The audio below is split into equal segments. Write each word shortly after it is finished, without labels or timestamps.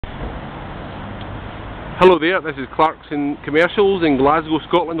Hello there, this is Clarkson Commercials in Glasgow,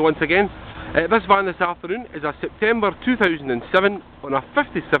 Scotland once again. This van this afternoon is a September 2007 on a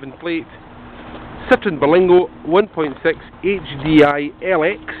 57 plate Citroen Berlingo 1.6 HDI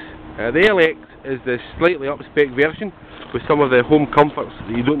LX. The LX is the slightly up-spec version with some of the home comforts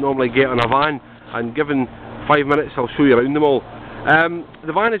that you don't normally get on a van, and given 5 minutes I'll show you around them all.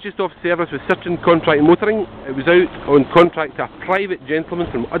 The van is just off service with Citroen Contract Motoring. It was out on contract to a private gentleman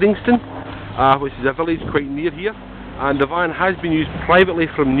from Uddingston, which is a village quite near here, and the van has been used privately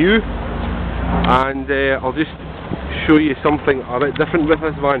from new, and I'll just show you something a bit different with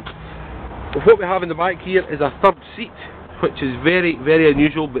this van. What we have in the back here is a third seat, which is very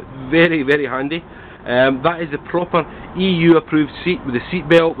unusual but very handy. That is the proper EU approved seat with the seat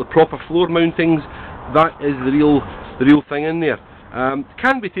belt, the proper floor mountings. That is the real thing in there.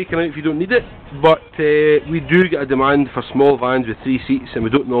 Can be taken out if you don't need it, but we do get a demand for small vans with 3 seats and we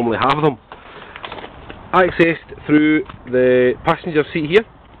don't normally have them. Accessed through the passenger seat here,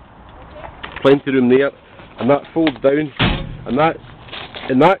 plenty of room there, and that folds down, and that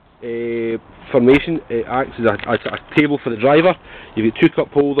in that formation it acts as a table for the driver. You've got 2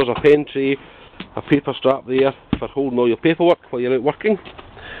 cup holders, a pen tray, a paper strap there for holding all your paperwork while you're out working,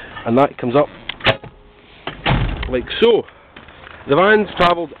 and that comes up like so. The van's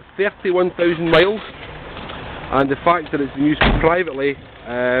travelled 31,000 miles, and the fact that it's been used privately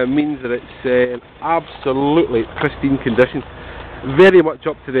means that it's in absolutely pristine condition, very much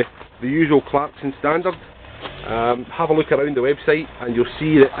up to the usual Clarkson standard. Have a look around the website and you'll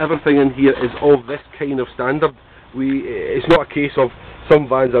see that everything in here is of this kind of standard. It's not a case of some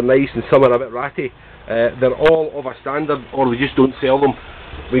vans are nice and some are a bit ratty. They're all of a standard, or we just don't sell them.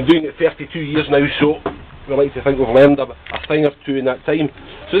 We've been doing it 32 years now, so we like to think we've learned a thing or two in that time.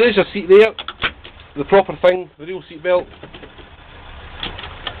 So there's your seat there, the proper thing, the real seat belt.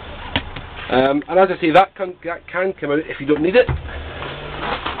 And as I say, that can come out if you don't need it.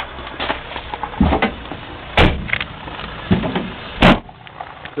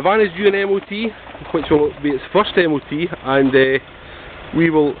 The van is due an MOT, which will be its first MOT, and we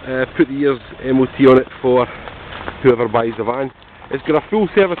will put the year's MOT on it for whoever buys the van. It's got a full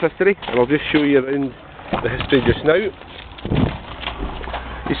service history, and I'll just show you around the history just now.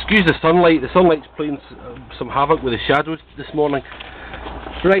 Excuse the sunlight's playing some havoc with the shadows this morning.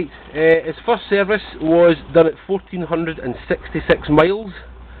 Right, its first service was done at 1,466 miles.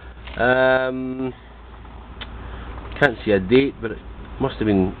 Can't see a date, but it must have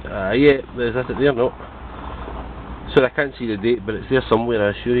been, yeah, is that it there? No. Sorry, I can't see the date, but it's there somewhere, I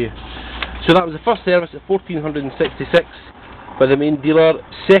assure you. So that was the first service at 1,466 by the main dealer.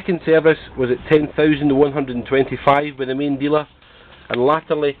 Second service was at 10,125 by the main dealer, and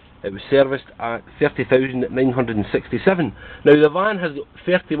latterly it was serviced at 30,967. Now the van has got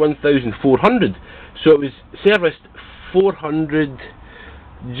 31,400, so it was serviced 400,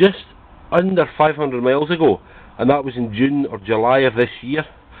 just under 500 miles ago, and that was in June or July of this year.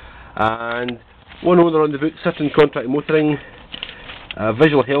 And one owner on the book, Citroen Contract Motoring,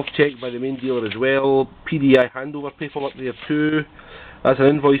 visual health check by the main dealer as well, PDI handover paperwork there too. That's an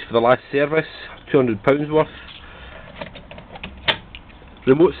invoice for the last service, £200 worth.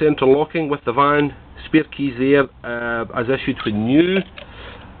 Remote central locking with the van, spare keys there as issued when new,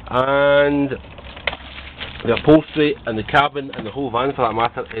 and the upholstery and the cabin and the whole van for that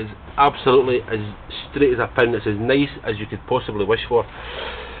matter is absolutely as straight as a pin. It's as nice as you could possibly wish for.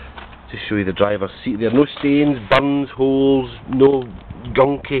 Just show you the driver's seat there, no stains, burns, holes, no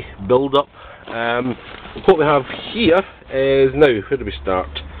gunky build up. What we have here is, now where do we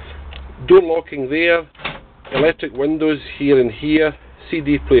start? Door locking there, electric windows here and here,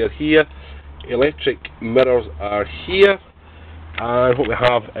 CD player here, electric mirrors are here, and what we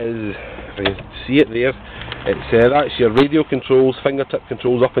have is, if you see it there, it's that's your radio controls, fingertip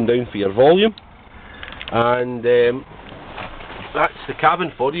controls up and down for your volume, and that's the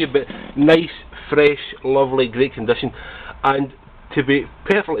cabin for you, but nice, fresh, lovely, great condition. And to be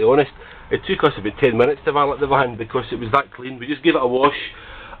perfectly honest, it took us about 10 minutes to valet the van because it was that clean. We just gave it a wash,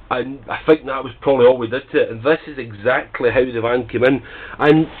 and I think that was probably all we did to it, and this is exactly how the van came in.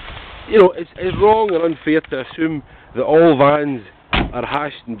 And you know, it's wrong and unfair to assume that all vans are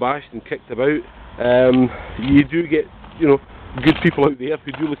hashed and bashed and kicked about. You do get, you know, good people out there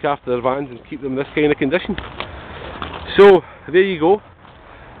who do look after their vans and keep them in this kind of condition. So there you go.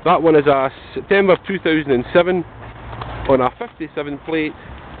 That one is a September 2007 on a 57 plate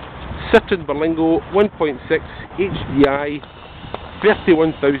Citroen Berlingo 1.6 HDI,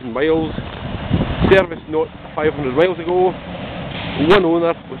 31,000 miles, service not 500 miles ago, one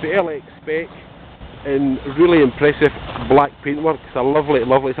owner with the LX spec, in really impressive black paintwork. It's a lovely,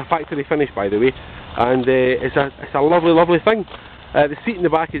 lovely, it's a factory finish by the way, and it's a lovely, lovely thing. The seat in the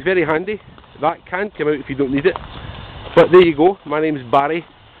back is very handy. That can come out if you don't need it. But there you go, my name's Barry.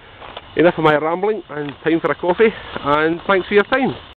 Enough of my rambling and time for a coffee, and thanks for your time.